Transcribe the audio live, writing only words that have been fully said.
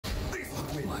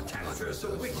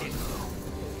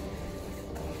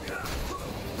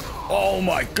Oh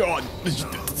my god!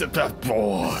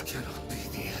 Oh.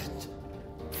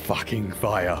 Fucking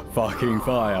fire,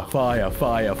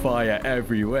 fire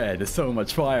everywhere. There's so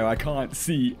much fire, I can't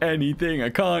see anything, I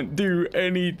can't do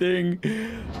anything.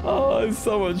 Oh, there's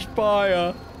so much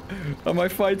fire. Am I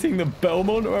fighting the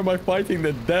Belmont or am I fighting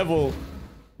the devil?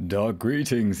 Dark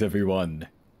greetings, everyone.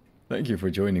 Thank you for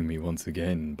joining me once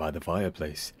again by the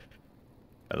fireplace.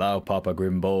 Allow Papa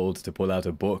Grimbold to pull out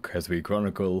a book as we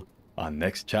chronicle our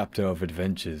next chapter of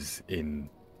adventures in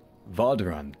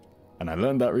Vardaran. And I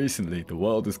learned that recently. The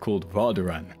world is called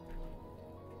Vardaran.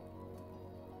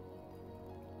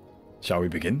 Shall we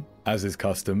begin? As is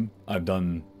custom, I've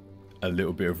done a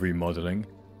little bit of remodeling.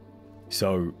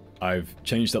 So I've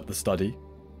changed up the study.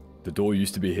 The door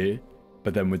used to be here,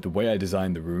 but then with the way I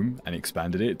designed the room and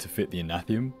expanded it to fit the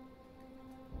Anatheum,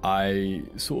 I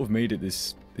sort of made it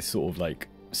this sort of like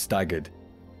staggered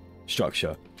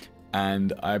structure.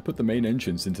 And I put the main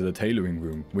entrance into the tailoring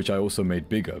room, which I also made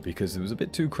bigger because it was a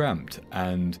bit too cramped.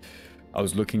 And I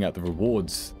was looking at the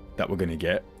rewards that we're going to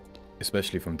get,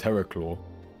 especially from Terraclaw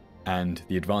and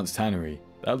the advanced tannery.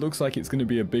 That looks like it's going to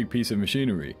be a big piece of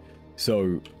machinery.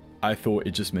 So I thought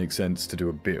it just makes sense to do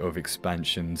a bit of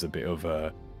expansions, a bit of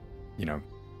you know,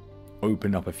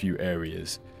 open up a few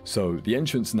areas. So the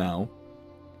entrance now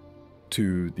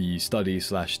to the study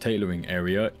 / tailoring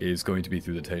area is going to be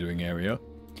through the tailoring area.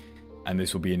 And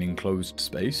this will be an enclosed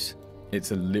space.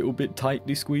 It's a little bit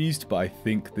tightly squeezed, but I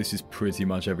think this is pretty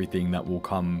much everything that will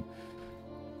come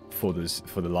for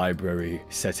the library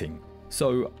setting.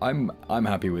 So I'm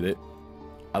happy with it.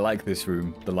 I like this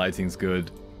room. The lighting's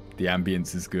good. The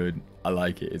ambience is good. I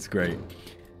like it. It's great.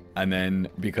 And then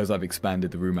because I've expanded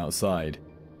the room outside,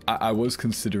 I was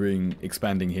considering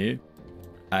expanding here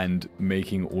and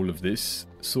making all of this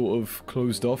sort of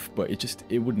closed off, but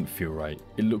it wouldn't feel right.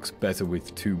 It looks better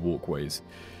with two walkways.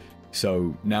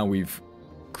 So now we've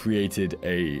created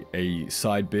a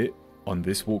side bit on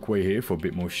this walkway here for a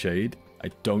bit more shade. I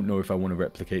don't know if I want to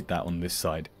replicate that on this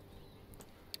side.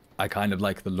 I kind of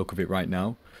like the look of it right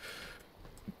now,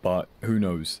 but who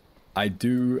knows. I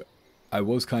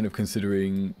was kind of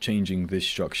considering changing this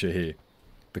structure here,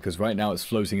 because right now it's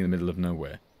floating in the middle of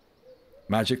nowhere.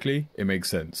 Magically, it makes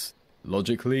sense.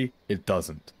 Logically, it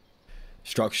doesn't.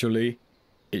 Structurally,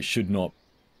 it should not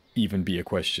even be a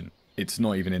question. It's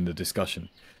not even in the discussion.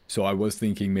 So I was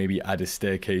thinking maybe add a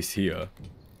staircase here,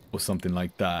 or something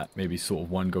like that. Maybe sort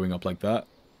of one going up like that,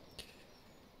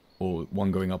 or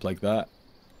one going up like that,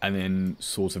 and then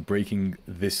sort of breaking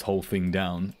this whole thing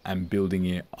down and building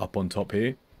it up on top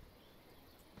here.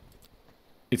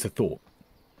 It's a thought.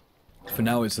 For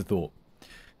now, it's a thought.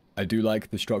 I do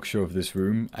like the structure of this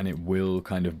room, and it will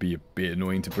kind of be a bit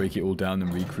annoying to break it all down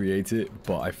and recreate it,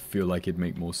 but I feel like it'd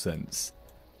make more sense.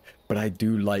 But I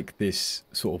do like this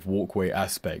sort of walkway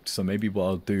aspect, so maybe what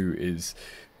I'll do is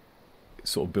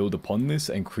sort of build upon this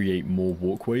and create more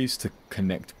walkways to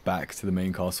connect back to the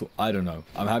main castle. I don't know.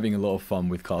 I'm having a lot of fun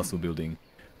with castle building,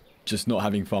 just not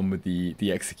having fun with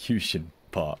the execution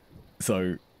part.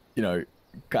 So, you know,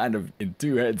 kind of in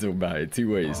two heads about it,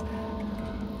 two ways.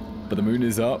 But the moon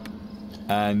is up,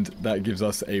 and that gives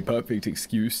us a perfect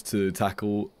excuse to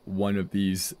tackle one of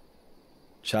these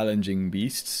challenging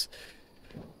beasts,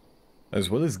 as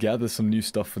well as gather some new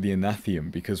stuff for the Anatheum,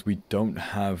 because we don't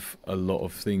have a lot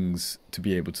of things to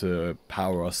be able to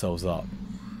power ourselves up.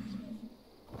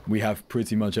 We have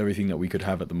pretty much everything that we could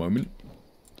have at the moment,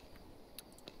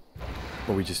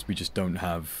 but we just don't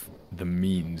have the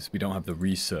means, we don't have the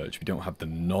research, we don't have the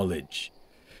knowledge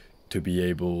to be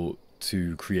able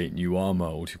to create new armor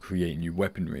or to create new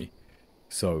weaponry.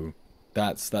 So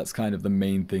that's kind of the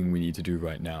main thing we need to do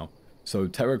right now. So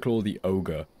Terraclaw the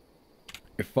Ogre,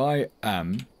 if I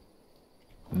am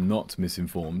not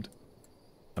misinformed,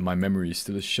 and my memory is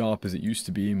still as sharp as it used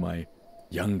to be in my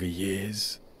younger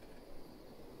years,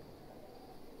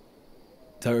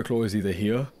 Terraclaw is either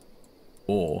here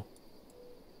or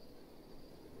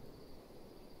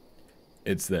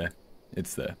it's there.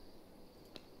 It's there.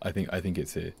 I think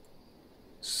it's here.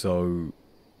 So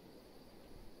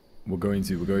we're going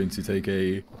to take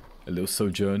a little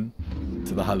sojourn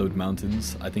to the Hallowed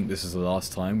Mountains. I think this is the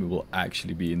last time we will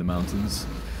actually be in the mountains.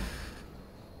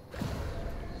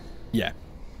 Yeah,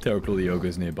 Terraclaw the Ogre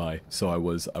is nearby, so I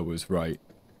was right.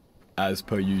 As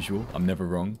per usual, I'm never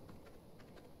wrong.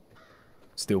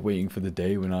 Still waiting for the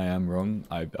day when I am wrong.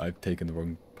 I've taken the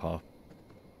wrong path.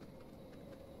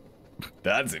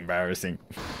 That's embarrassing.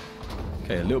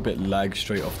 Okay, a little bit lag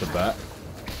straight off the bat.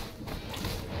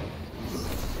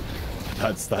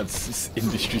 That's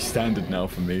industry standard now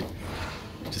for me,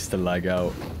 just to lag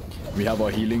out. We have our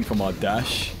healing from our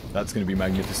dash. That's going to be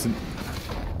magnificent.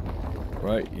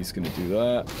 Right, he's going to do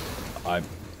that.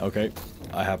 Okay,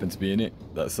 I happen to be in it.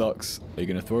 That sucks. Are you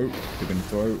going to throw? You're going to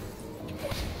throw.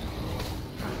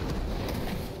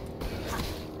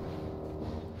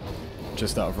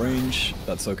 Just out of range.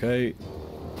 That's okay.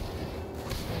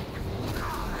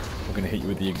 We're going to hit you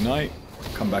with the ignite.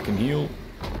 Come back and heal.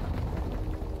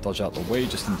 Dodge out the way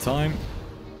just in time.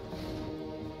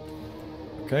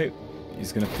 Okay,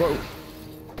 he's going to throw.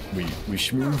 We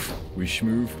shmoove. We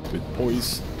shmoove with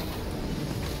poise.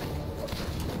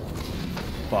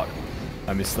 Fuck.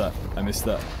 I missed that. I missed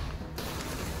that.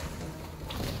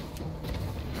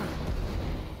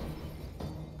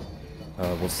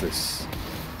 What's this?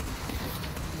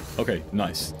 Okay,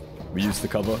 nice. We use the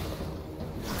cover.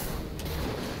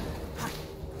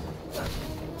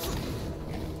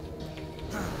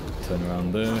 Turn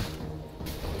around there.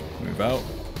 Move out.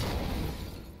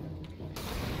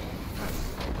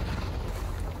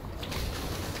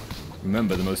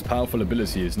 Remember, the most powerful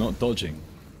ability is not dodging.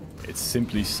 It's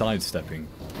simply sidestepping.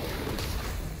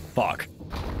 Fuck.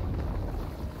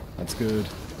 That's good.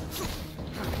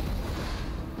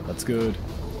 That's good.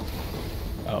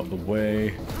 Out of the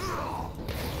way.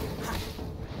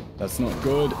 That's not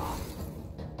good.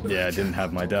 Yeah, I didn't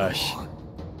have my dash.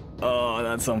 Oh,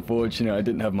 that's unfortunate. I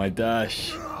didn't have my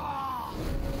dash.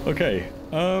 Okay.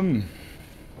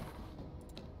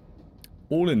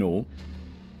 All in all,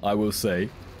 I will say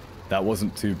that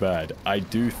wasn't too bad. I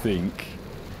do think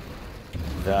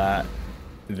that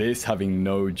this having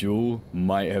no jewel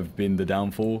might have been the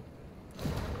downfall,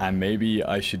 and maybe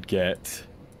I should get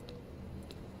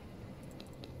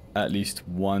at least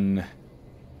one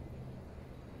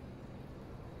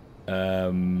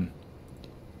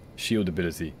shield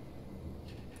ability.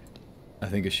 I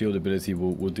think a shield ability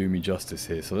will do me justice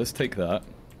here, so let's take that.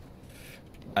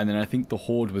 And then I think the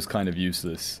horde was kind of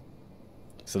useless,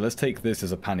 so let's take this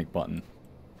as a panic button,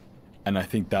 and I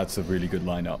think that's a really good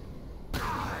lineup.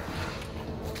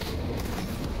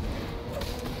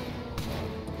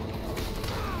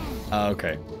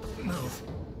 Okay. No.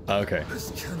 Okay.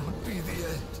 This cannot be the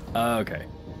end. Okay.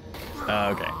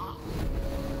 Okay.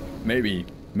 Maybe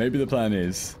the plan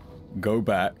is go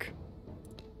back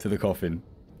to the coffin,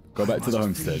 go back to the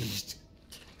homestead,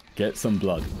 get some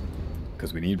blood,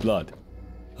 because we need blood.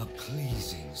 A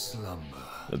pleasing slumber.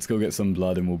 Let's go get some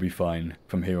blood and we'll be fine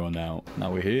from here on out.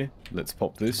 Now we're here. Let's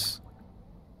pop this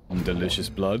on delicious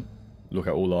blood. Look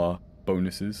at all our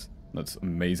bonuses. That's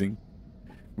amazing.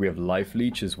 We have life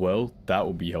leech as well. That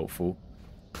will be helpful.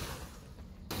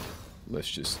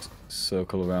 Let's just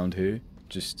circle around here.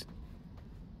 Just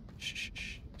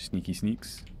sneaky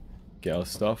sneaks. Get our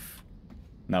stuff.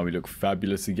 Now we look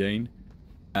fabulous again.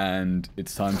 And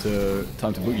it's time to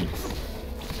boogie.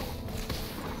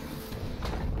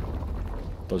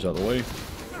 Dodge out the way.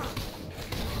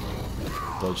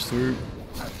 Dodge through.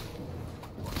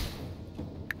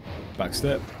 Back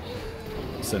step.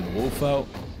 Send the wolf out.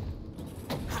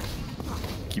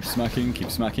 Keep smacking,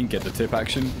 get the tip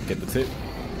action, get the tip,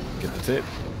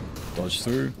 dodge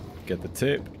through, get the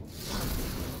tip.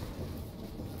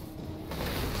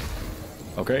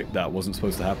 Okay, that wasn't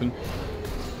supposed to happen.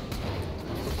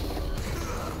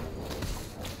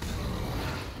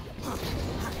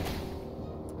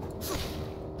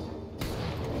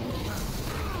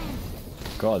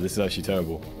 God, this is actually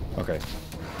terrible. Okay,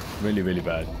 really, really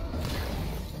bad.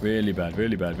 Really bad,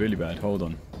 really bad, really bad. Hold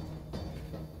on.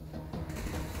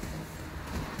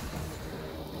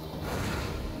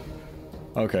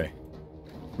 Okay,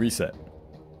 reset.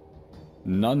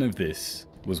 None of this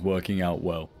was working out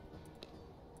well.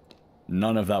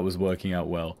 None of that was working out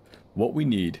well. What we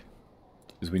need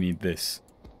is we need this.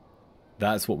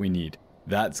 That's what we need.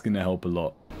 That's going to help a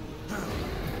lot.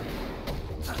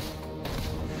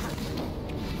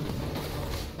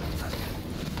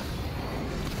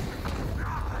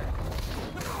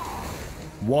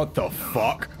 What the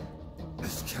fuck?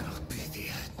 This cannot be the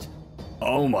end.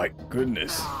 Oh my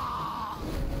goodness.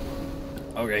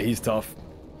 Okay, he's tough.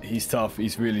 He's tough.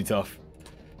 He's really tough.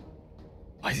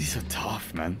 Why is he so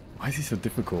tough, man? Why is he so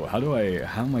difficult? How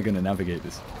am I gonna navigate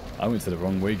this? I went to the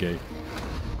wrong way gate.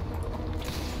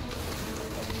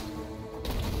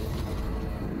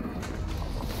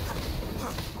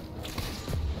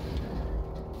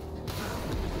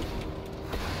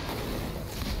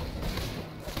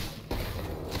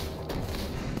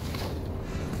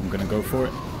 I'm gonna go for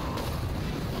it.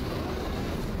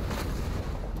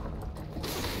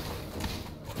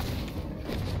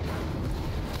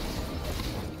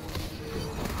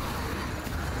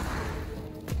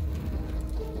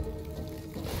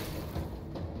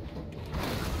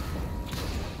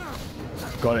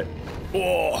 Got it.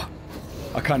 Oh,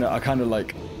 I kind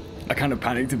of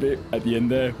panicked a bit at the end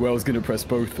there, where I was gonna press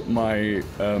both my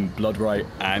blood right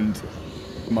and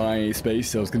my space.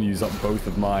 So I was gonna use up both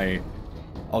of my,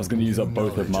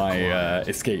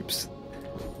 escapes.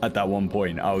 At that one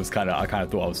point, I kind of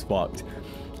thought I was fucked.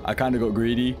 I kind of got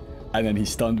greedy, and then he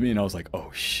stunned me, and I was like, oh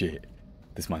shit,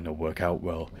 this might not work out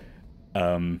well.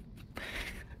 Thank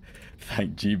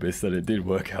Jeebus that it did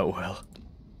work out well.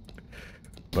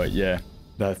 But yeah.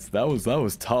 That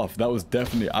was tough. That was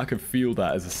definitely, I could feel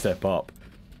that as a step up.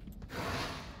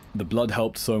 The blood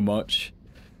helped so much.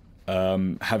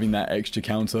 Having that extra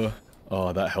counter,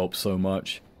 oh, that helped so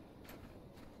much.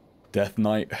 Death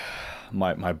Knight,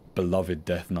 my beloved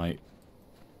Death Knight.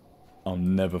 I'll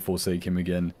never forsake him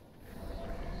again.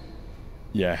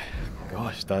 Yeah,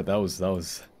 gosh, that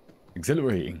was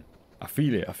exhilarating. I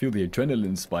feel it. I feel the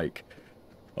adrenaline spike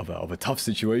of a tough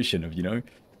situation. Of, you know,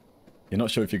 you're not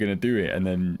sure if you're gonna do it, and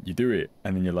then you do it,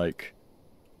 and then you're like,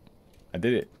 I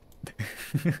did it.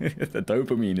 The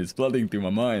dopamine is flooding through my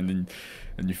mind,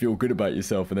 and you feel good about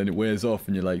yourself, and then it wears off,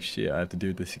 and you're like, shit, I have to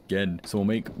do this again. So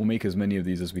we'll make as many of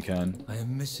these as we can. I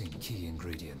am missing key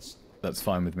ingredients. That's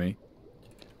fine with me.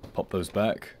 Pop those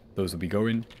back. Those will be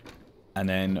going. And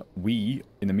then we,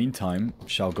 in the meantime,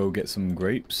 shall go get some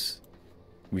grapes.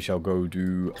 We shall go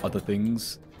do other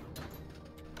things.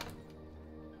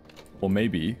 Or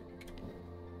maybe,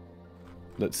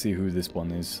 let's see who this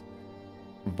one is.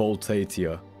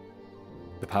 Voltatia,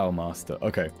 the Power Master.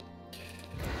 Okay.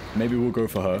 Maybe we'll go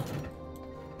for her.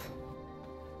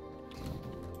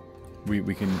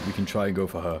 We can try and go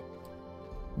for her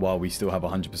while we still have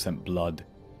 100% blood.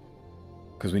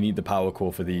 Because we need the power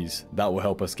core for these. That will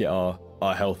help us get our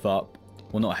health up.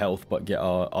 Well, not health, but get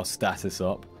our status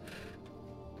up.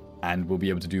 And we'll be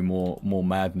able to do more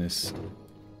madness.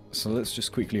 So let's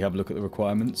just quickly have a look at the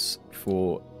requirements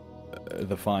for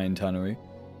the fine tannery.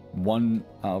 1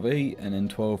 out of 8, and then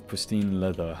 12 pristine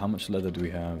leather. How much leather do we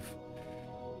have?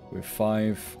 We have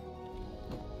 5.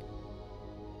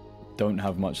 Don't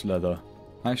have much leather.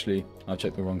 Actually, I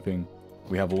checked the wrong thing.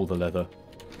 We have all the leather.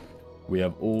 We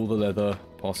have all the leather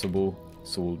possible,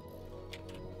 so we'll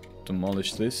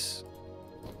demolish this.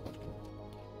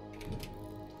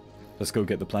 Let's go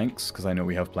get the planks, because I know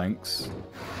we have planks.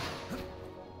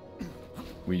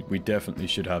 We definitely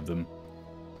should have them.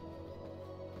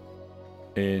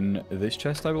 In this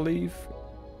chest, I believe.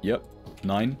 Yep,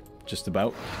 9, just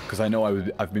about. Because I know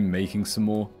I've been making some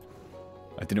more.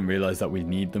 I didn't realize that we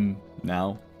need them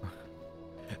now.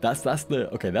 That's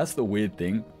the weird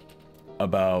thing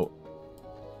about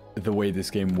the way this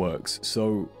game works.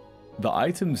 So the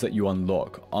items that you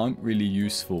unlock aren't really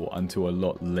useful until a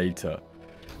lot later.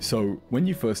 So when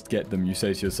you first get them, you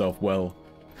say to yourself, well,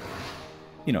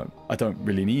 you know, I don't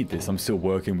really need this. I'm still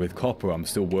working with copper. I'm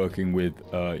still working with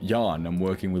yarn. I'm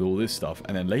working with all this stuff.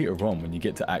 And then later on, when you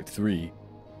get to Act 3,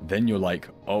 then you're like,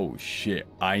 oh shit,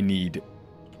 I need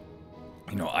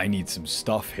some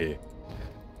stuff here.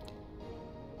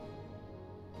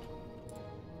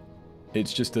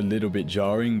 It's just a little bit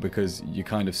jarring because you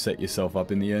kind of set yourself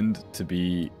up in the end to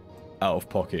be out of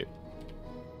pocket.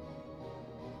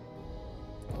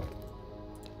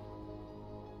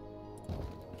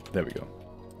 There we go.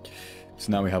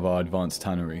 So now we have our advanced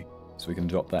tannery. So we can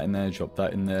drop that in there, drop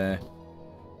that in there.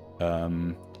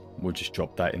 We'll just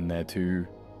drop that in there too.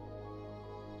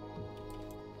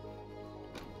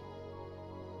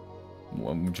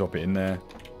 We'll drop it in there.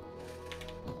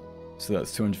 So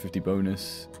that's 250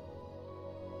 bonus.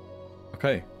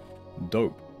 Okay,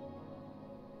 dope.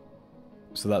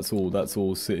 So that's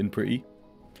all sitting pretty.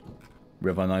 We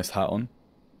have our nice hat on.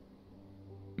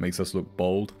 Makes us look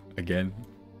bold again.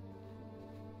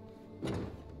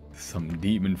 Some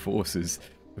demon forces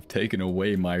have taken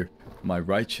away my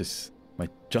righteous, my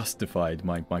justified,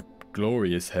 my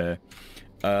glorious hair.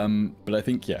 But I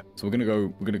think, yeah, so we're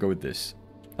gonna go with this,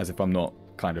 as if I'm not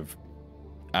kind of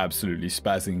absolutely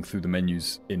spazzing through the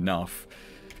menus enough.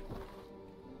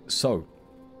 So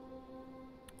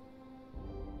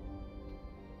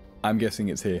I'm guessing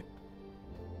it's here.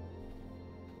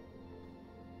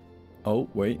 Oh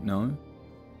wait, no.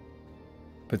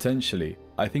 Potentially.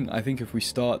 I think if we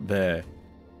start there,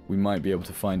 we might be able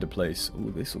to find a place.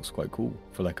 Oh, this looks quite cool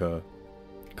for like a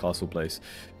castle place.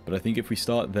 But I think if we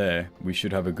start there, we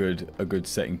should have a good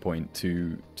setting point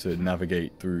to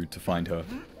navigate through to find her.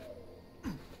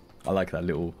 I like that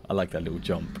little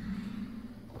jump.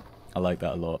 I like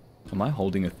that a lot. Am I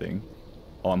holding a thing?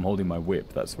 Oh, I'm holding my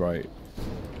whip, that's right.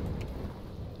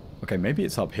 Okay, maybe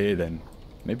it's up here then.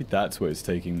 Maybe that's where it's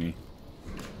taking me.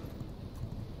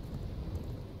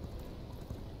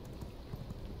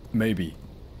 Maybe.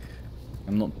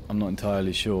 I'm not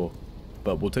entirely sure.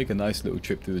 but we'll take a nice little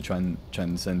trip through the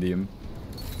Transcendium.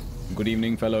 Good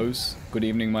evening, fellows. Good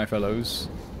evening, my fellows.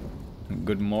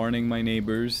 Good morning, my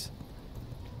neighbors.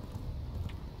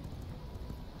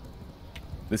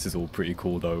 This is all pretty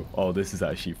cool, though. Oh, this is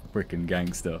actually freaking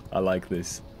gangster. I like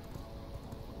this.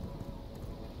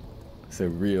 It's a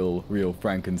real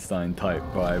Frankenstein type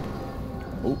vibe.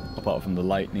 Oh, apart from the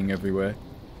lightning everywhere.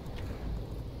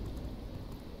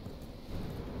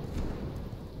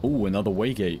 Oh, another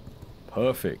waygate.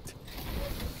 Perfect.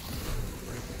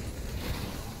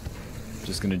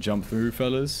 Just gonna jump through,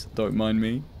 fellas. Don't mind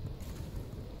me.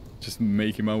 Just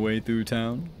making my way through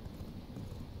town.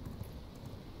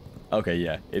 Okay,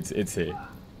 yeah, it's here.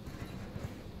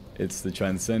 It's the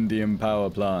Transcendium power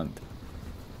plant.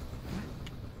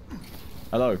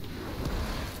 Hello.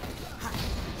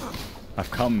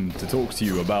 I've come to talk to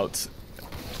you about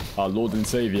our Lord and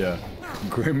Savior,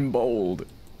 Grimbold.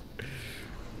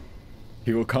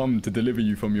 He will come to deliver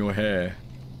you from your hair.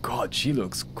 God, she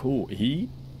looks cool. He?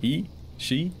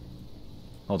 She?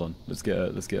 Hold on, let's get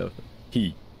her.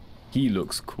 He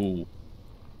looks cool.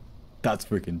 That's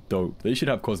freaking dope. They should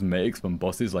have cosmetics from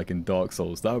bosses like in Dark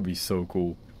Souls. That would be so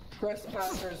cool.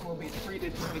 Trespassers will be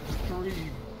treated with extreme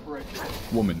pressure.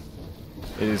 Woman.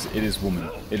 It is woman.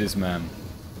 It is man.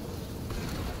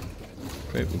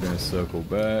 Okay, we're gonna circle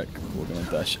back. We're gonna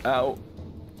dash out.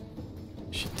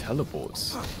 She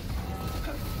teleports.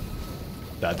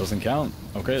 That doesn't count.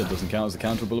 Okay, that doesn't count as a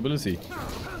counterable ability.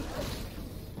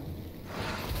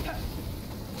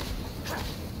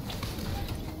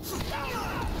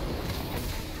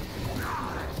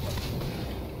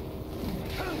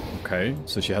 Okay,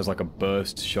 so she has like a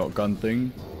burst shotgun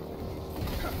thing.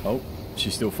 Oh,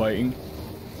 she's still fighting.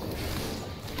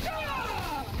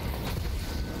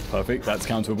 Perfect, that's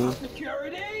counterable.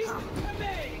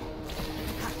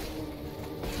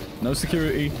 No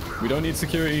security. We don't need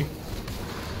security.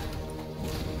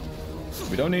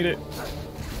 We don't need it.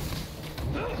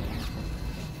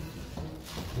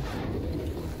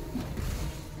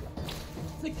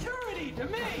 Security to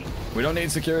me. We don't need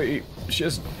security. It's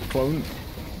just clone.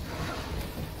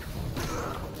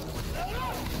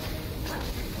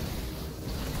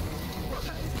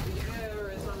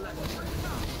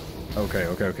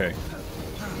 Okay.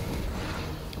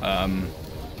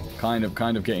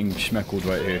 Kind of getting schmeckled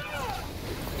right here.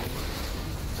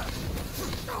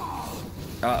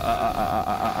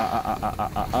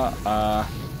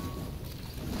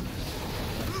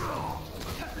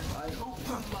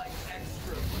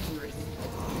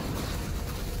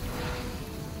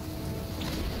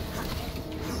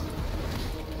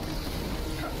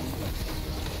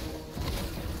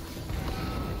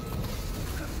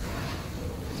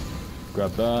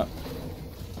 Grab that.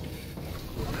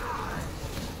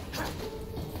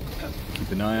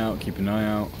 Keep an eye out, keep an eye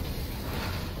out.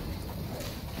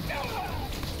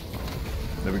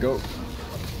 There we go.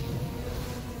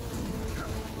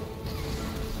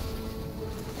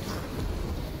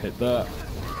 Hit that.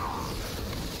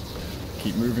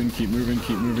 Keep moving, keep moving,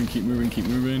 keep moving, keep moving, keep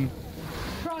moving.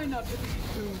 Try not to be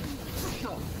too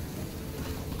shocked.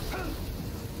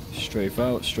 Strafe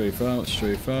out, strafe out,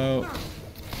 strafe out.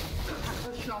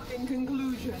 A shocking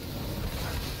conclusion.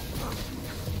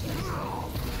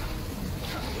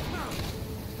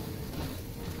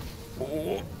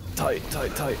 Oh, tight.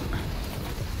 Tight.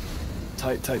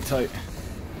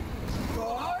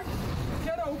 Guard,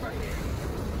 get over here.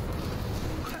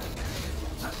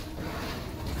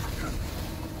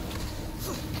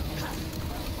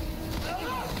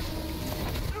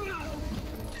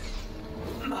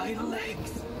 My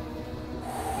legs.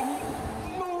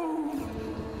 Move.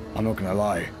 I'm not gonna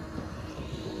lie.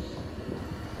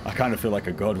 I kind of feel like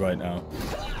a god right now.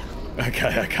 I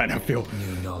kind of feel...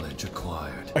 New knowledge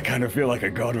acquired. I kind of feel like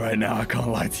a god right now. I can't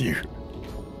lie to you.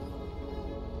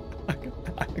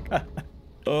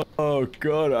 Oh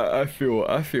god, I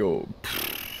feel.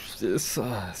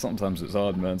 Sometimes it's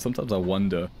hard, man. Sometimes I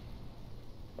wonder.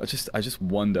 I just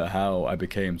wonder how I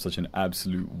became such an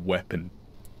absolute weapon.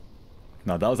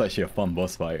 Now that was actually a fun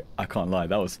boss fight. I can't lie,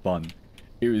 that was fun.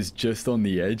 It was just on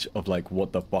the edge of like,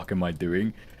 what the fuck am I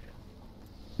doing?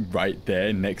 Right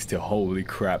there next to holy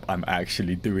crap, I'm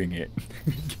actually doing it.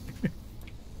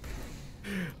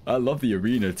 I love the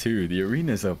arena too. The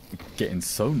arenas are getting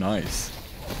so nice.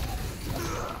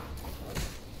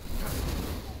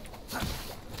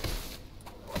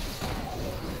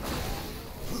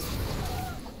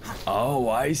 Oh,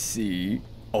 I see.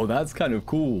 Oh, that's kind of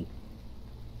cool.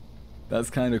 That's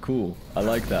kind of cool. I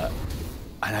like that.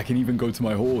 And I can even go to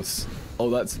my horse. Oh,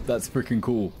 that's freaking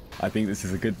cool. I think this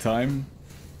is a good time.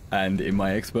 And in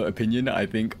my expert opinion, I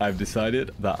think I've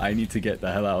decided that I need to get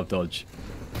the hell out of Dodge.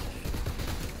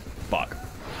 Fuck.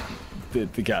 The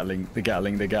Gatling.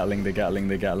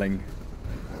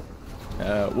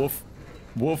 Woof.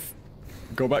 Woof.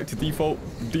 Go back to default.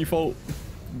 Default.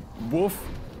 Woof.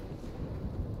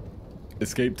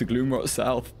 Escape to Gloomrot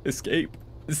South. Escape.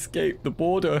 Escape the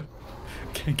border.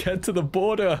 Get to the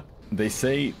border. They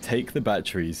say take the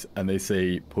batteries and they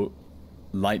say put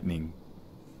lightning.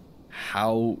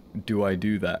 How do I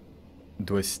do that?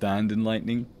 Do I stand in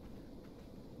lightning?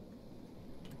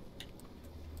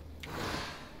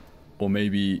 Or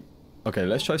maybe... Okay,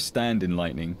 let's try stand in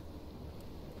lightning.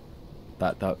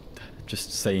 That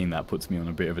just saying that puts me on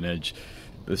a bit of an edge.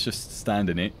 Let's just stand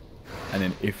in it. And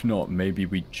then if not, maybe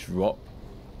we drop.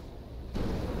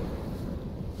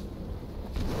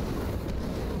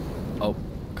 Oh,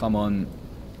 come on.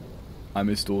 I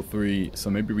missed all three. So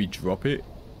maybe we drop it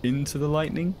into the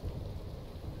lightning?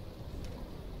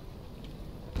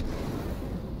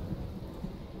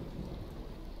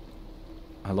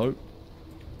 Hello?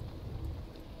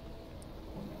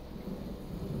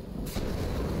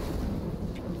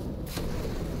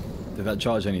 Did that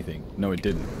charge anything? No, it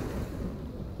didn't.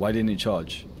 Why didn't it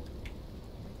charge?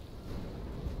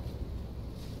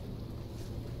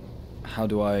 How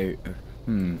do I...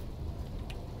 No,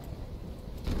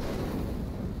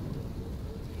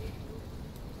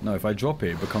 if I drop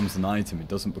it, it becomes an item. It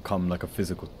doesn't become like a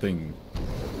physical thing.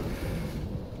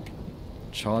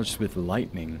 Charged with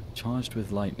lightning. Charged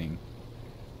with lightning.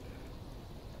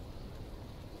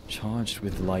 Charged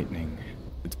with lightning.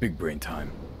 It's big brain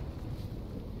time.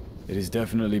 It is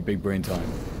definitely big brain time.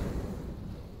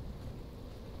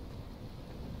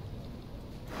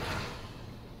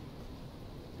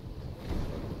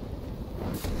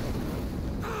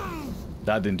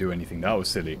 That didn't do anything. That was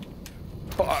silly.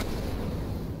 Fuck.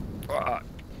 Fuck.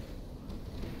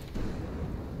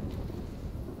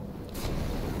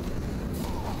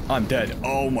 I'm dead.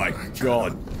 Oh my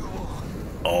god.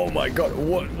 Oh my god.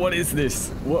 What is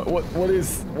this?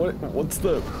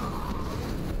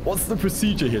 What's the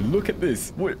procedure here? Look at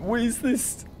this. What is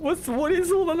this? What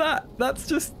is all of that? That's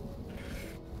just...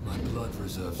 My blood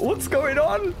reserves. What's going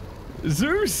on?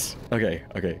 Zeus! Okay.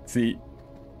 See,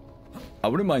 I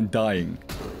wouldn't mind dying,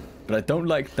 but I don't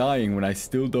like dying when I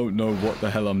still don't know what the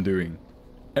hell I'm doing.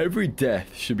 Every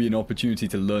death should be an opportunity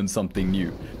to learn something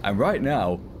new. And right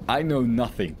now, I know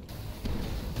nothing.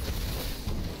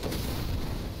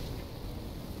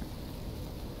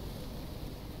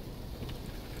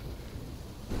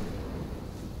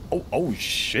 Oh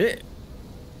shit.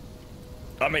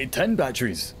 I made 10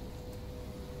 batteries.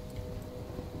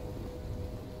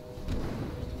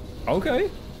 Okay.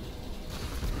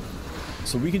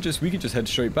 So we can just head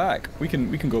straight back. We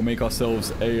can go make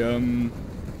ourselves a an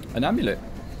amulet.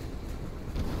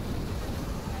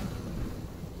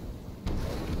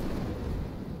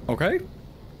 Okay.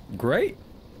 Great.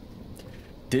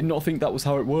 Did not think that was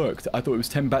how it worked. I thought it was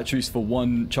 10 batteries for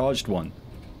one charged one.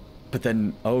 But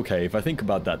then, okay, if I think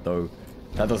about that though,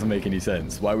 that doesn't make any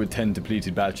sense. Why would 10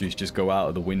 depleted batteries just go out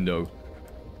of the window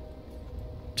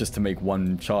just to make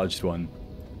one charged one?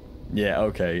 Yeah,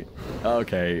 okay.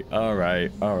 Okay,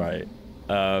 alright.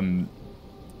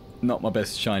 Not my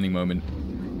best shining moment.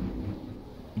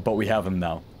 But we have them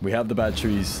now. We have the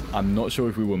batteries. I'm not sure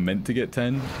if we were meant to get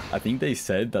 10. I think they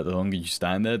said that the longer you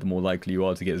stand there, the more likely you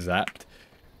are to get zapped.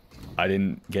 I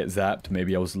didn't get zapped.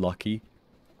 Maybe I was lucky.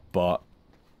 But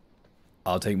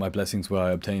I'll take my blessings where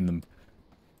I obtain them.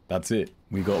 That's it.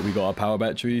 We got our power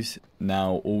batteries.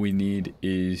 Now all we need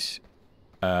is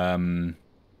to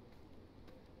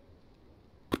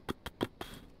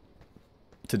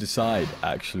decide,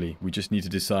 actually. We just need to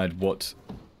decide what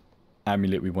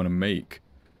amulet we want to make.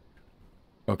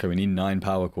 Okay, we need 9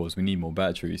 power cores. We need more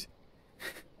batteries.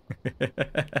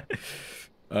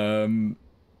 Okay,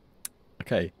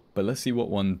 but let's see what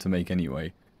one to make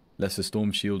anyway. Lesser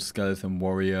Storm Shield, Skeleton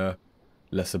Warrior,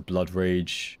 Lesser Blood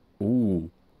Rage. Ooh.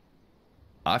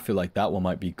 I feel like that one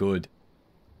might be good.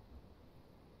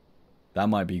 That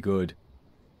might be good.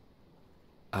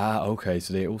 Ah, okay,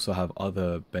 so they also have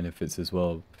other benefits as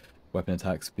well. Weapon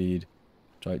attack speed,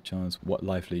 strike chance, what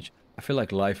life leech. I feel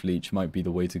like life leech might be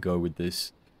the way to go with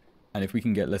this. And if we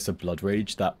can get lesser blood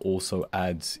rage, that also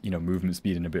adds, you know, movement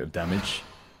speed and a bit of damage.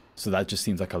 So that just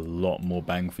seems like a lot more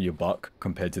bang for your buck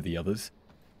compared to the others.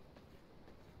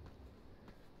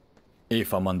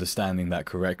 If I'm understanding that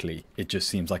correctly, it just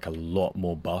seems like a lot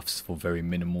more buffs for very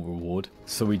minimal reward.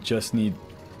 So we just need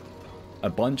a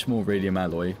bunch more radium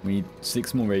alloy. We need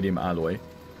 6 more radium alloy.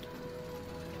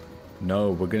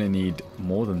 No, we're going to need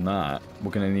more than that.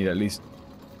 We're going to need at least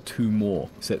 2 more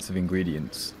sets of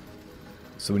ingredients.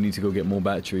 So we need to go get more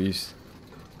batteries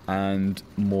and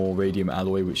more radium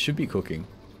alloy, which should be cooking.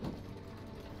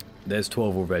 There's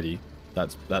 12 already.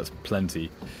 That's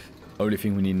plenty. Only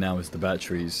thing we need now is the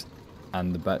batteries.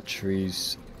 And the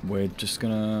batteries, we're just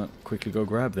gonna quickly go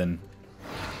grab then.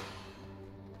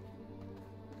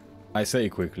 I say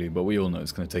quickly, but we all know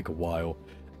it's gonna take a while.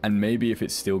 And maybe if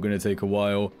it's still gonna take a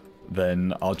while,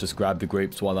 then I'll just grab the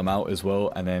grapes while I'm out as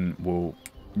well, and then we'll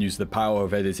use the power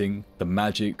of editing, the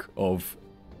magic of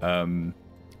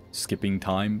skipping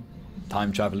time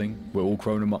traveling. We're all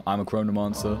I'm a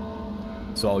chronomancer,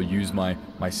 so I'll use my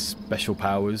special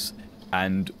powers,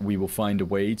 and we will find a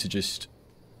way to just,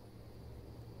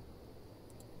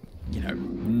 you know,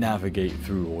 navigate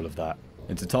through all of that.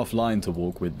 It's a tough line to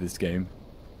walk with this game.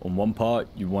 On one part,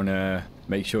 you want to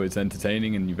make sure it's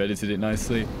entertaining and you've edited it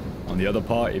nicely. On the other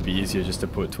part, it'd be easier just to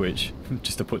put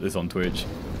this on Twitch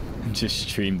and just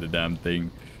stream the damn thing.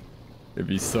 It'd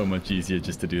be so much easier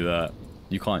just to do that.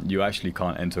 You actually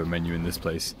can't enter a menu in this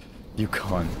place. You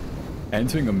can't.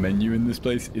 Entering a menu in this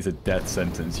place is a death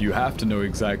sentence. You have to know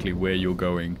exactly where you're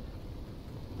going.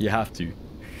 You have to.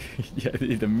 Yeah,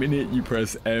 the minute you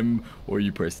press M, or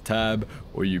you press tab,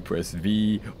 or you press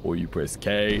V, or you press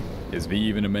K, is V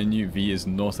even a menu? V is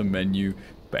not a menu.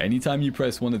 But anytime you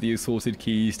press one of the assorted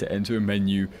keys to enter a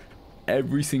menu,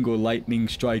 every single lightning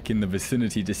strike in the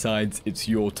vicinity decides it's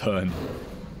your turn.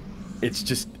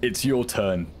 It's your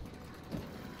turn.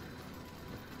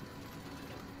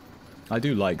 I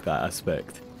do like that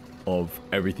aspect of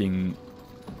everything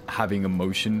having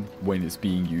emotion when it's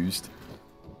being used.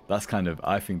 That's kind of,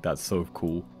 I think that's so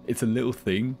cool. It's a little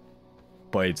thing,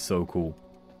 but it's so cool.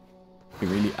 It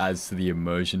really adds to the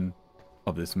immersion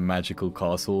of this magical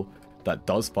castle that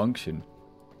does function.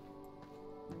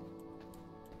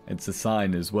 It's a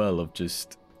sign as well of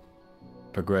just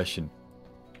progression.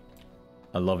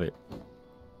 I love it.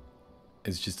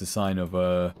 It's just a sign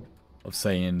of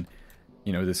saying,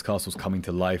 you know, this castle's coming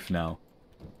to life now.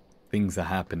 Things are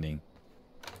happening.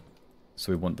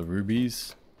 So we want the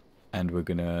rubies. And we're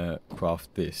gonna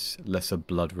craft this. Lesser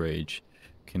Blood Rage.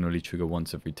 Can only trigger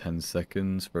once every 10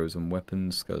 seconds. Frozen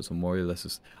Weapons. Skeleton Warrior.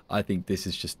 I think this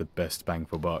is just the best bang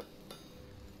for buck.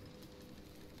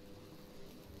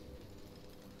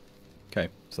 Okay,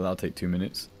 so that'll take 2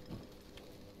 minutes.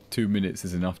 2 minutes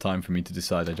is enough time for me to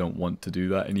decide I don't want to do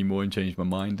that anymore and change my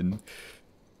mind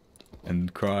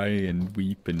and cry and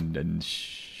weep and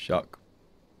shuck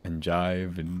and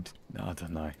jive and I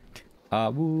don't know.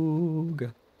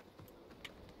 Awooga.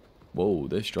 Whoa,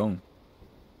 they're strong.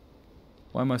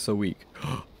 Why am I so weak?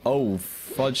 Oh,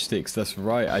 fudge sticks, that's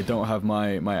right. I don't have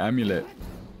my amulet.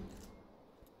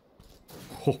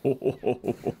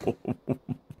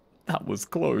 That was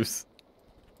close.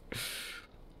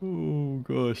 Oh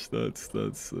gosh,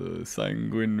 that's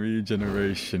sanguine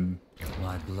regeneration.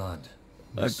 My blood.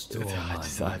 I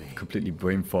completely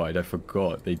brain fired. I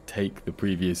forgot they take the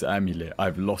previous amulet.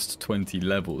 I've lost 20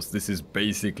 levels. This is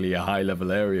basically a high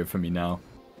level area for me now.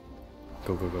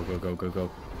 Go go go go go go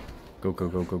go. Go go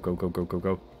go go go go go go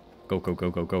go. Go go go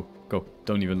go go go.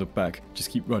 Don't even look back. Just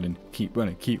keep running. Keep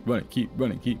running. Keep running. Keep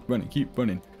running. Keep running. Keep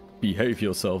running. Behave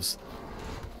yourselves.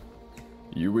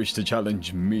 You wish to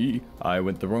challenge me? I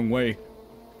went the wrong way.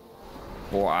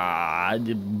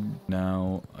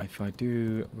 Now, if I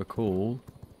do recall,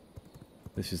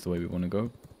 this is the way we want to go.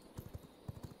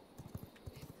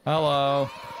 Hello.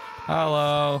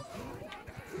 Hello.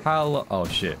 Hello. Oh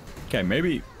shit. Okay,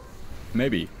 maybe,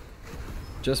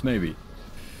 just maybe,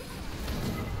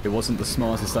 it wasn't the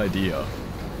smartest idea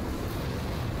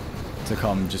to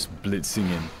come just blitzing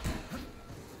in.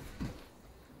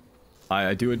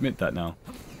 I do admit that now.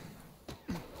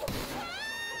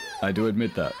 I do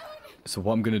admit that. So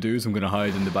what I'm going to do is I'm going to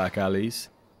hide in the back alleys.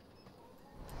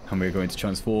 And we're going to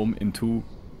transform into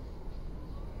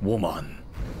woman.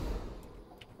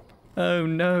 Oh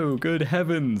no, good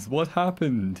heavens, what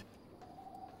happened?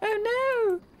 Oh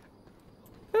no!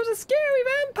 It was a scary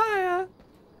vampire!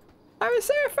 I was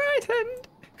so frightened!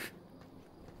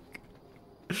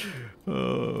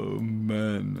 Oh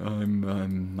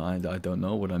man, I don't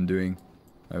know what I'm doing.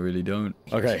 I really don't.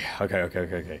 Okay.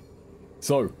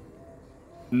 So,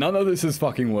 none of this has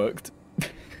fucking worked.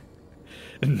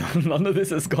 None of this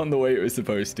has gone the way it was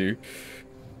supposed to.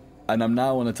 And I'm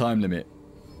now on a time limit.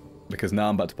 Because now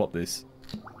I'm about to pop this.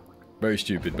 Very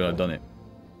stupid, but I've done it.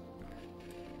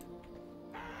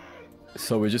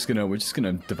 So we're just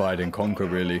gonna divide and conquer,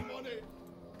 really.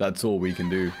 That's all we can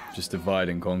do. Just divide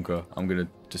and conquer. I'm gonna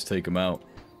just take them out.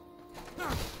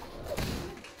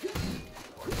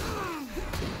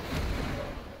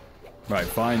 Right,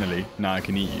 finally, now I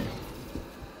can eat you.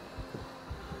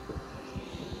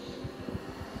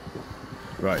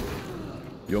 Right,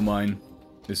 you're mine.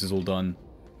 This is all done.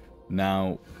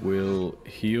 Now we'll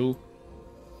heal.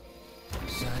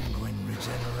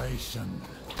 Regeneration.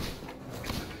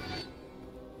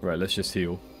 Right, let's just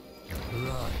heal.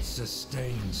 Blood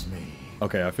sustains me.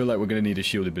 Okay, I feel like we're going to need a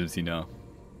shield ability now.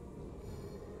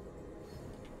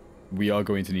 We are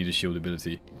going to need a shield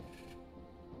ability.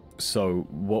 So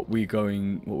what we're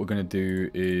going to do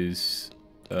is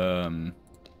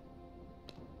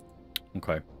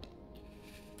okay.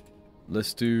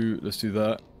 Let's do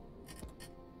that.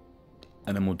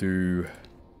 And then we'll do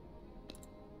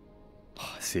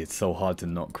see, it's so hard to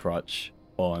not crutch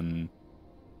on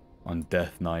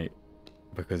Death Knight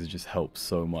because it just helps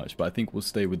so much. But I think we'll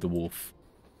stay with the wolf.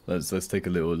 Let's take a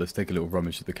little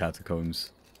rummage at the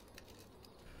catacombs.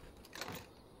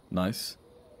 Nice.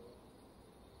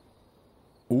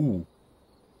 Ooh.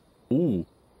 Ooh.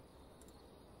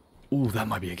 Ooh, that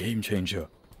might be a game changer.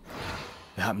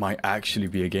 That might actually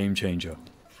be a game changer.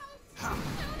 Are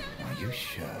you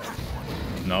sure?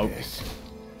 Nope.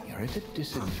 You're at a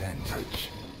disadvantage.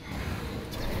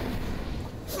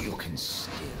 You can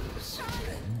still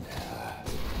surrender.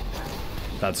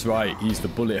 That's right, he's the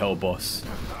bullet hell boss.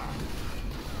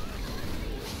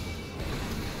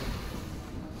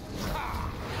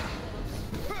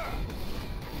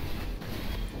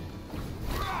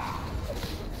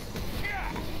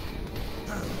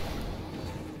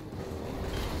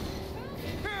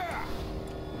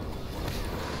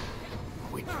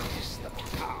 Witness the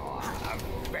power of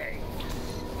faith.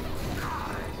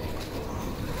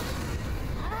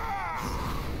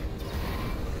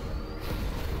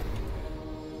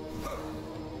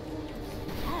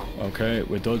 Okay,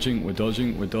 we're dodging. You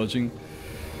can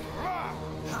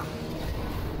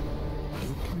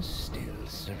still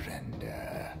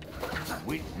surrender.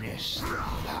 Witness the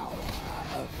power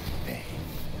of faith.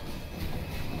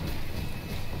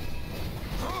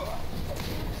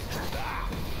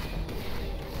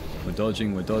 We're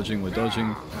dodging.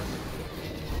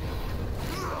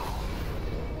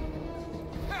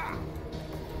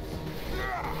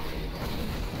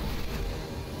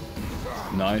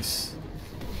 Nice.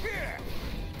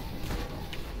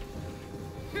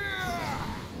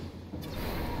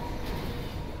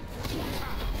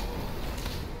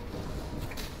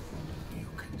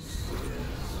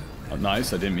 Oh,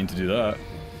 nice, I didn't mean to do that.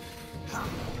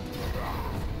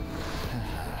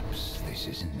 Perhaps this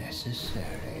is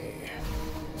necessary.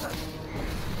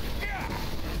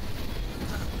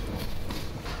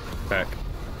 Back.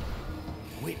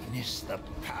 Witness the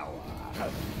power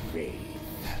of faith.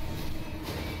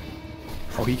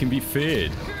 Oh, he can be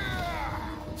feared.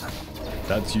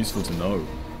 That's useful to know.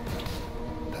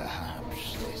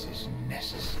 Perhaps this is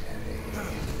necessary.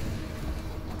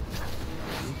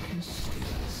 You can still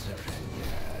surrender.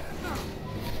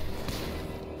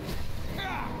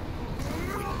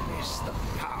 Witness the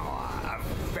power of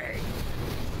faith.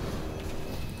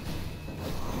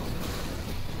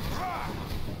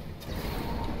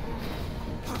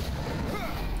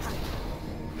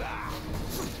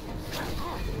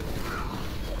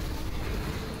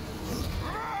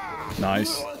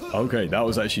 Nice. Okay, that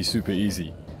was actually super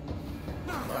easy.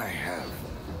 I have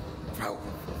found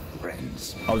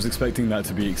friends. I was expecting that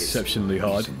to be exceptionally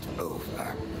hard. Isn't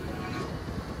over.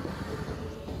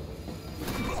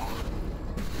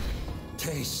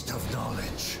 Taste of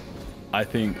knowledge. I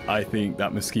think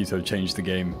that mosquito changed the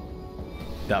game.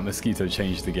 That mosquito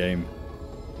changed the game.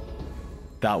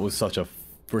 That was such a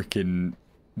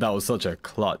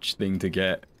clutch thing to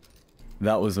get.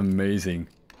 That was amazing.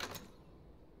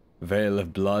 Veil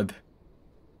of Blood.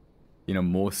 You know,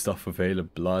 more stuff for Veil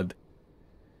of Blood.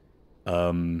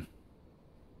 Nah,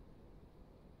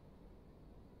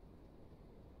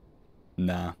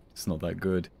 it's not that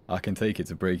good. I can take it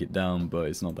to break it down, but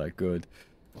it's not that good.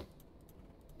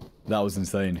 That was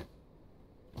insane.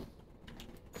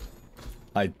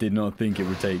 I did not think it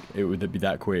would be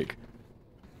that quick.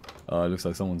 It looks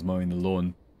like someone's mowing the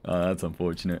lawn. That's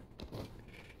unfortunate.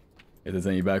 If there's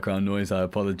any background noise, I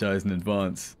apologize in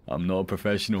advance. I'm not a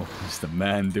professional. I'm just a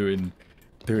man doing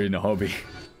a hobby.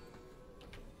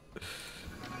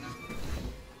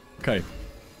 Okay.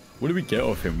 What did we get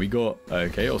off him? We got a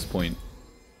Chaos Point.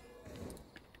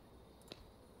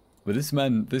 But this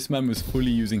man was fully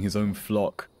using his own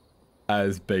flock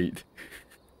as bait.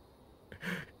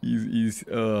 he's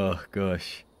oh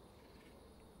gosh.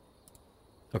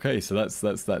 Okay, so that's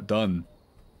that done.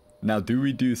 Now, do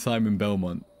we do Simon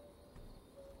Belmont?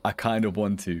 I kind of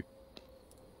want to.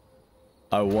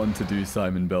 I want to do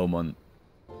Simon Belmont.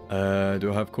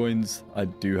 Do I have coins? I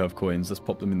do have coins. Let's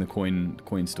pop them in the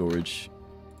coin storage.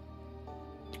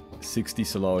 60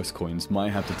 Solaris coins.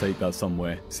 Might have to take that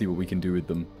somewhere. See what we can do with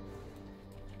them.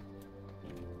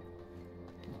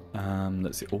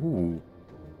 Let's see. Oh,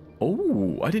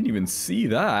 I didn't even see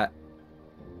that.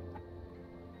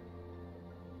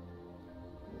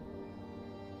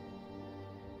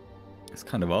 It's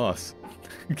kind of arse.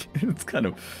 it's kind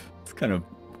of it's kind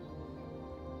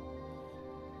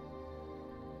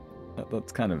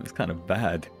of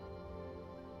bad.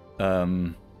 I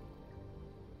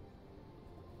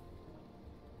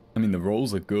mean, the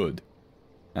rolls are good,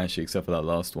 actually, except for that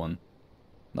last one.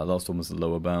 That last one was the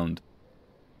lower bound.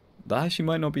 That actually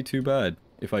might not be too bad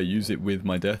if I use it with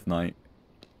my Death Knight.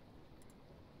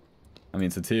 I mean,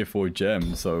 it's a tier 4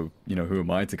 gem, so, you know, who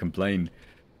am I to complain?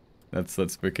 That's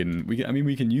freaking...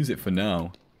 we can use it for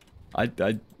now. I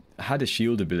had a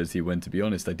shield ability when, to be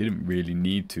honest, I didn't really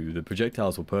need to. The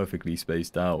projectiles were perfectly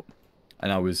spaced out,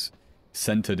 and I was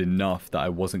centered enough that I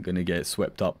wasn't going to get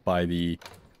swept up by the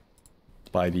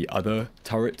other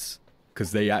turrets,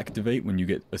 because they activate when you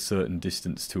get a certain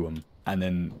distance to them, and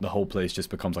then the whole place just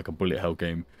becomes like a bullet hell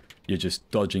game. You're just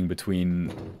dodging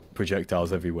between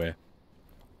projectiles everywhere.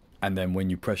 And then when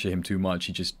you pressure him too much,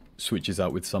 he just switches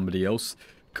out with somebody else.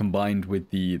 Combined with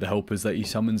the helpers that he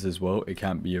summons as well, it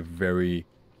can be a very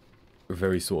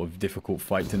sort of difficult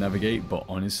fight to navigate. But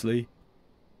honestly,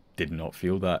 did not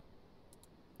feel that.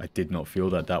 I did not feel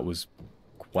that. That was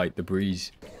quite the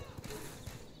breeze.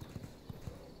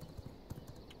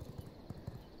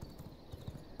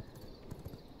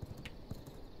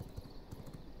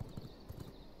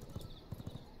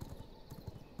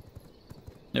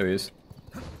 There he is.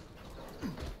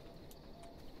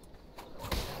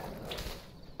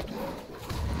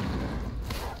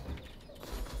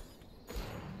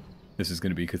 This is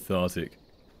going to be cathartic.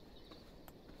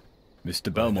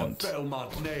 Mr. Belmont. By the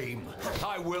Belmont name,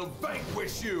 I will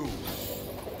vanquish you.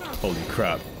 Holy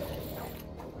crap.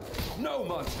 No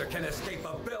monster can escape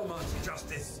a Belmont's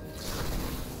justice.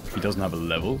 He doesn't have a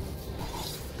level.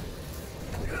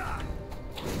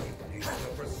 He's the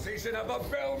precision of a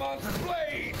Belmont's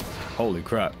blade. Holy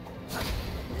crap.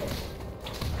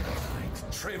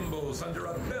 It trembles under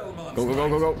a Belmont's Go, go, go,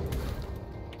 go, go.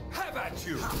 Have at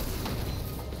you.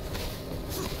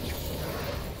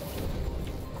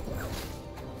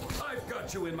 I've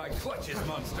got you in my clutches,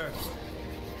 monster.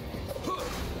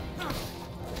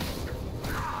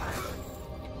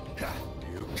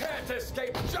 You can't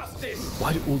escape justice.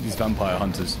 Why do all these vampire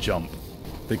hunters jump?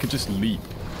 They could just leap.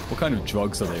 What kind of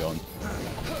drugs are they on?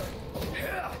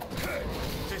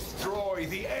 Destroy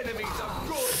the enemies of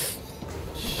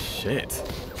good. Shit.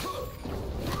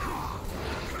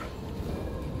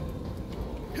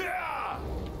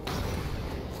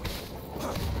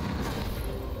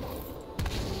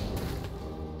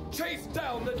 Chase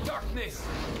down the darkness.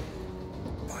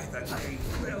 By the name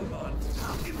Belmont,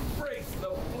 embrace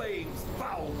the flames,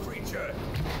 foul creature.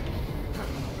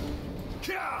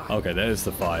 Okay, there's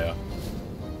the fire.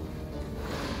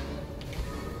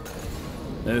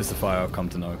 There's the fire I've come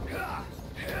to know.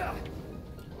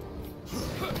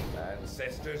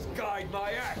 Ancestors guide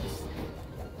my axe.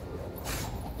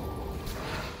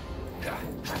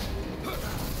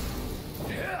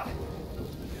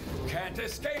 Can't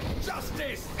escape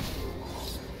justice.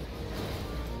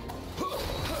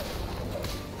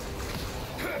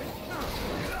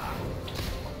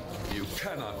 You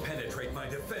cannot penetrate my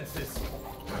defenses.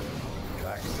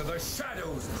 Back to the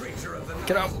shadows, creature of the night.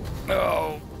 Get out!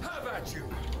 Oh! Have at you.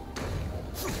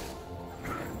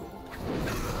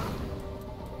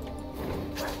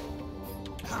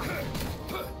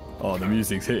 Oh, the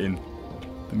music's hitting.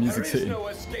 The music's There is hitting. no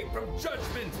escape from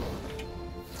judgment.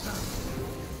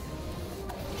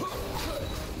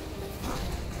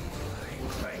 I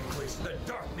vanquish the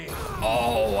darkness.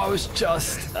 Oh, I was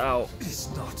just out.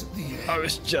 It's not the end. I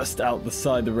was just out the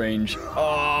side of the range.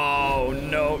 Oh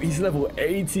no, he's level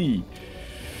 80.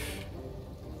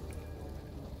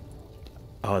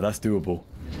 Oh, that's doable.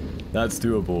 That's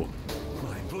doable.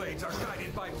 My blades are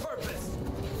guided by purpose.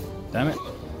 Damn it.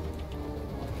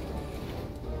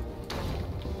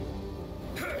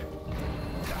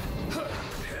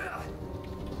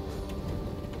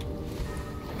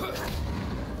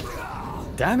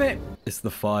 Damn it! It's the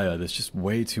fire. There's just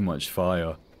way too much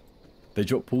fire. They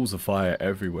drop pools of fire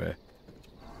everywhere.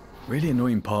 Really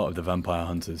annoying part of the vampire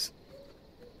hunters.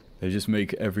 They just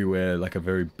make everywhere like a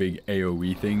very big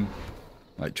AoE thing.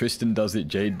 Like Tristan does it,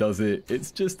 Jade does it. It's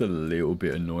just a little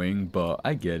bit annoying, but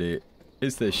I get it.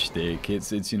 It's their shtick.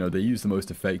 It's you know, they use the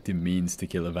most effective means to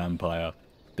kill a vampire.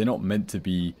 They're not meant to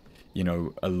be, you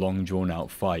know, a long drawn out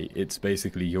fight. It's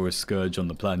basically you're a scourge on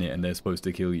the planet and they're supposed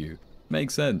to kill you.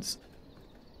 Makes sense.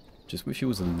 Just wish it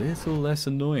was a little less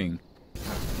annoying.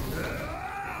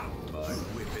 My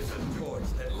whip is a torch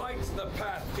that lights the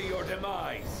path to your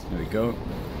demise. There we go.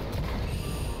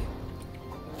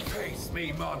 Face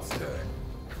me, monster.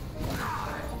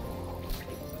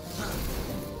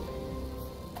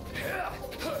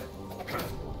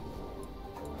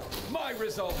 My My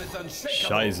resolve is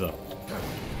unshakable. Scheiße.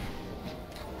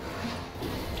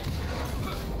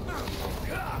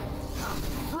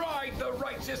 Ride the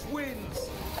righteous winds.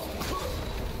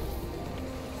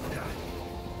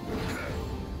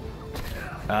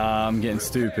 I'm getting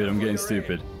stupid. I'm getting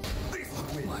stupid.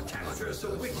 Captures the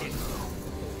wicked.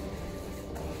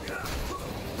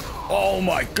 Oh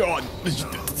my god!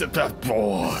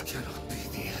 Oh.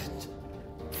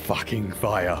 Fucking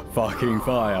fire, fucking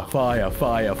fire, fire,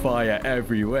 fire, fire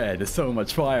everywhere. There's so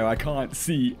much fire, I can't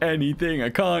see anything. I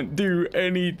can't do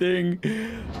anything.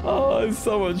 Oh, there's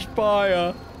so much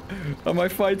fire. Am I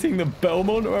fighting the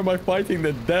Belmont or am I fighting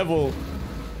the devil?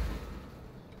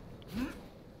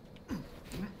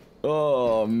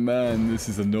 Oh man, this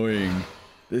is annoying.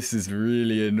 This is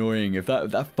really annoying. If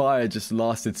that fire just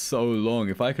lasted so long,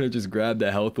 if I could have just grabbed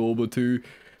a health orb or two,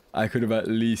 I could have at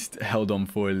least held on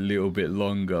for a little bit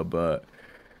longer, but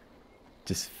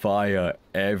just fire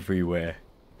everywhere.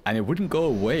 And it wouldn't go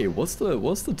away. What's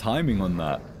the timing on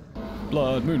that?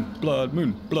 Blood moon, blood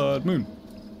moon, blood moon.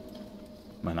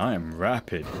 Man, I am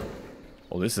rapid.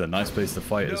 Oh, this is a nice place to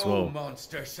fight as well. No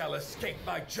monster shall escape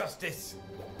my justice.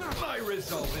 My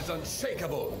resolve is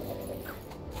unshakable.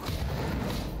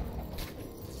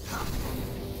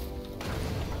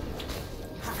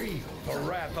 Feel the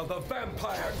wrath of the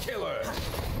vampire killer.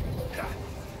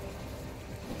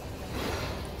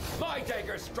 My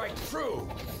daggers strike true.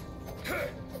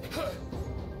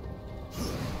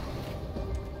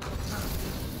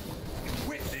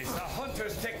 Witness a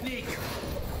hunter's technique.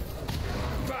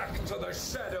 Back to the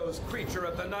shadows, creature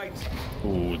of the night.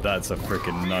 Ooh, that's a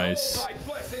freaking nice. Behold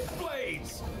my blessed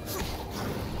blades.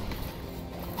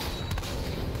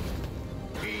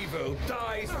 Evil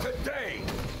dies today.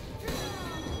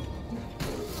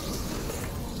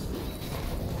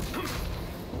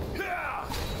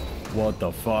 What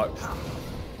the fuck?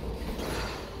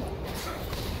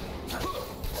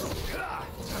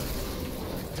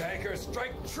 Dagger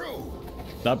strike true.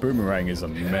 That boomerang is a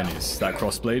menace. That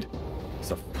crossblade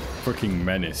is a freaking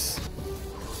menace.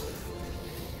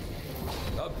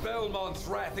 The Belmont's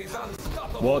wrath is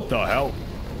unstoppable. What the hell?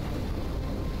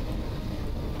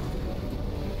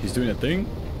 He's doing a thing?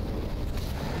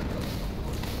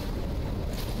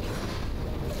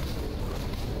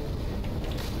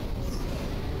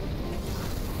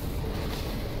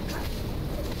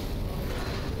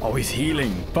 Oh, he's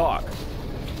healing. Fuck.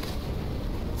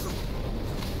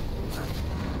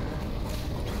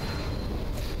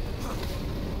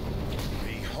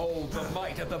 Behold the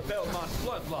might of the Belmont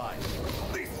bloodline.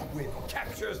 This whip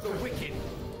captures the wicked.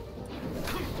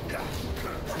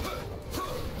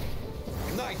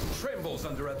 Night trembles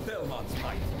under a Belmont's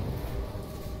might.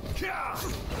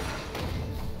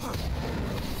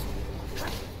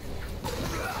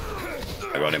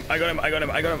 I got him, I got him, I got him,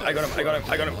 I got him, I got him, I got him,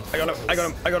 I got him, I got him, I got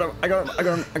him, I got him, I got him, I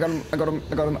got him, I got him, I got him,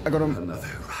 I got him, I got him.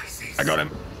 I got him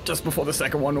just before the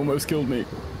second one almost killed me.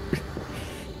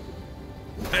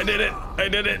 I did it, I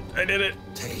did it, I did it.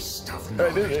 Taste of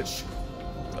I did it.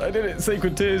 I did it.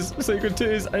 Sacred tears, sacred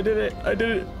tears. I did it, I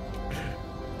did it.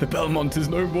 The Belmont is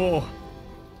no more.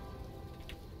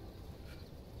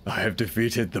 I have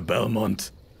defeated the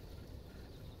Belmont.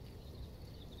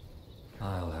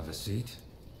 I'll have a seat.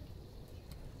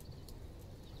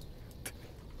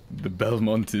 The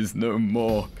Belmont is no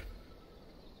more.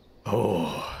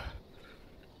 Oh.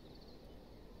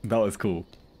 That was cool.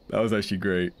 That was actually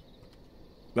great.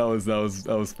 That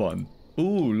was fun.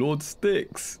 Ooh, Lord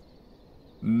Styx.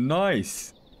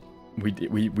 Nice. We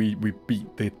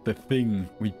beat the thing.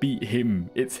 We beat him.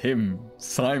 It's him.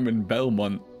 Simon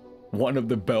Belmont. One of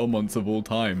the Belmonts of all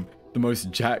time. The most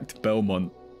jacked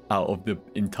Belmont out of the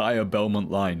entire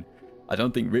Belmont line. I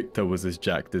don't think Richter was as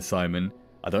jacked as Simon.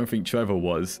 I don't think Trevor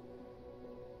was.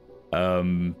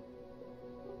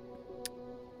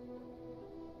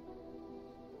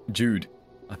 Jude.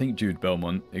 I think Jude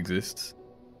Belmont exists.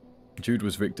 Jude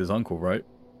was Richter's uncle, right?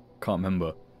 Can't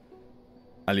remember.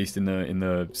 At least in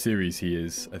the series he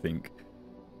is, I think.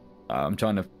 I'm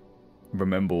trying to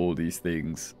remember all these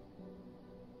things.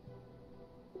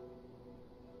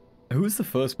 Who was the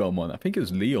first Belmont? I think it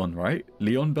was Leon, right?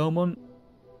 Leon Belmont?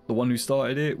 The one who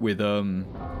started it with the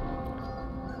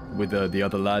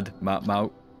other lad,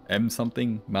 Mount M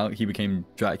something. Mount, he became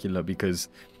Dracula because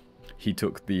he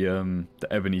took the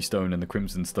Ebony Stone and the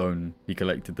Crimson Stone. He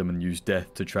collected them and used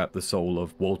death to trap the soul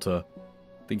of Walter.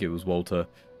 I think it was Walter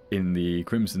in the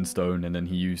Crimson Stone, and then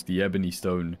he used the Ebony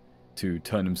Stone to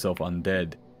turn himself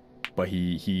undead. But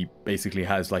he basically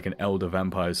has like an elder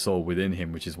vampire's soul within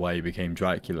him, which is why he became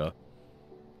Dracula.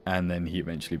 And then he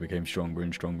eventually became stronger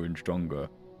and stronger and stronger.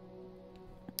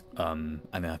 And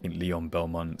then I think Leon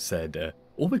Belmont said,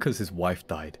 All because his wife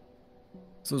died.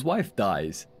 So his wife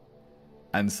dies.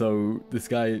 And so this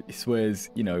guy swears,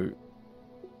 you know,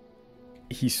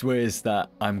 he swears that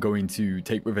I'm going to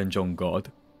take revenge on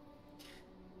God.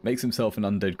 Makes himself an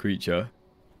undead creature.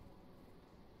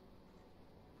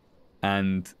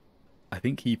 And I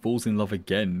think he falls in love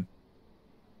again.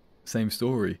 Same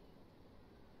story.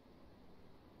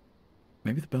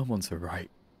 Maybe the Belmonts are right.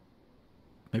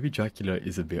 Maybe Dracula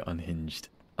is a bit unhinged.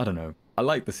 I don't know. I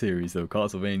like the series though.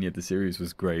 Castlevania, the series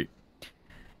was great.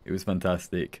 It was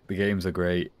fantastic. The games are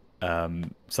great.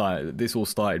 This all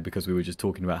started because we were just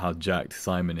talking about how jacked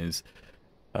Simon is.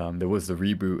 There was the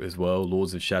reboot as well,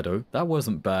 Lords of Shadow. That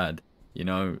wasn't bad. You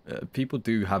know, people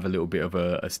do have a little bit of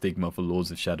a stigma for Lords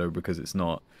of Shadow because it's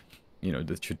not, you know,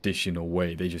 the traditional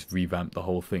way. They just revamped the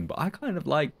whole thing. But I kind of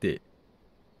liked it.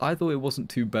 I thought it wasn't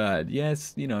too bad.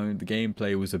 Yes, you know, the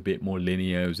gameplay was a bit more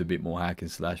linear. It was a bit more hack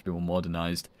and slash, a bit more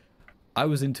modernized. I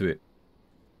was into it.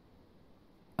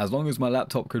 As long as my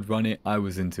laptop could run it, I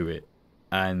was into it.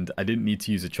 And I didn't need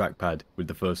to use a trackpad with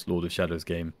the first Lord of Shadows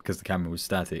game because the camera was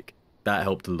static. That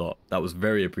helped a lot. That was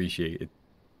very appreciated.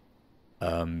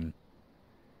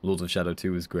 Lords of Shadow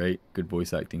 2 was great. Good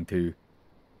voice acting too.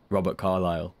 Robert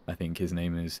Carlyle, I think his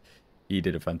name is. He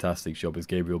did a fantastic job as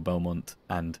Gabriel Belmont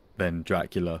and then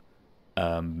Dracula.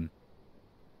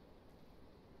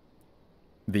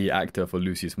 The actor for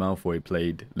Lucius Malfoy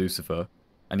played Lucifer.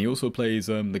 And he also plays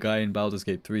the guy in Baldur's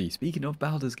Gate 3. Speaking of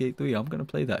Baldur's Gate 3, I'm going to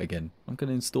play that again. I'm going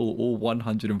to install all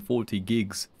 140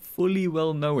 gigs, fully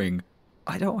well knowing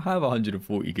I don't have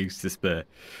 140 gigs to spare.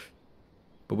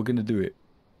 But we're going to do it.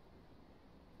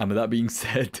 And with that being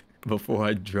said, before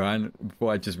I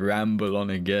just ramble on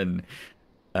again,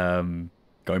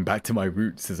 going back to my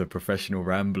roots as a professional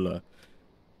rambler,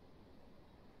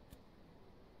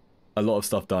 a lot of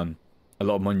stuff done. A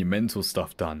lot of monumental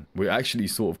stuff done. We're actually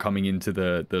sort of coming into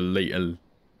the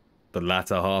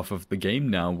latter half of the game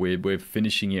now. We're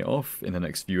finishing it off in the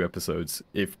next few episodes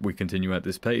if we continue at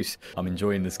this pace. I'm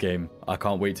enjoying this game. I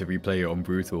can't wait to replay it on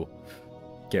Brutal.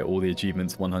 Get all the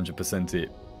achievements, 100% it.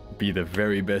 Be the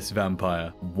very best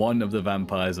vampire. One of the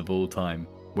vampires of all time.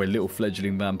 Where little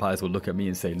fledgling vampires will look at me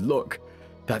and say, look,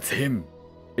 that's him.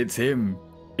 It's him.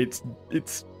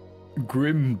 It's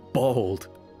Grim Bald.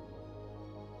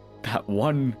 That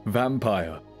one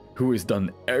vampire who has done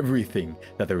everything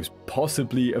that there is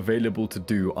possibly available to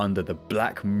do under the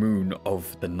black moon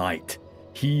of the night.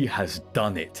 He has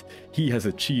done it. He has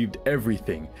achieved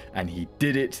everything, and he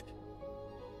did it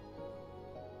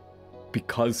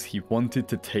because he wanted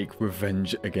to take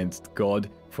revenge against God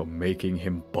for making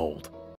him bald.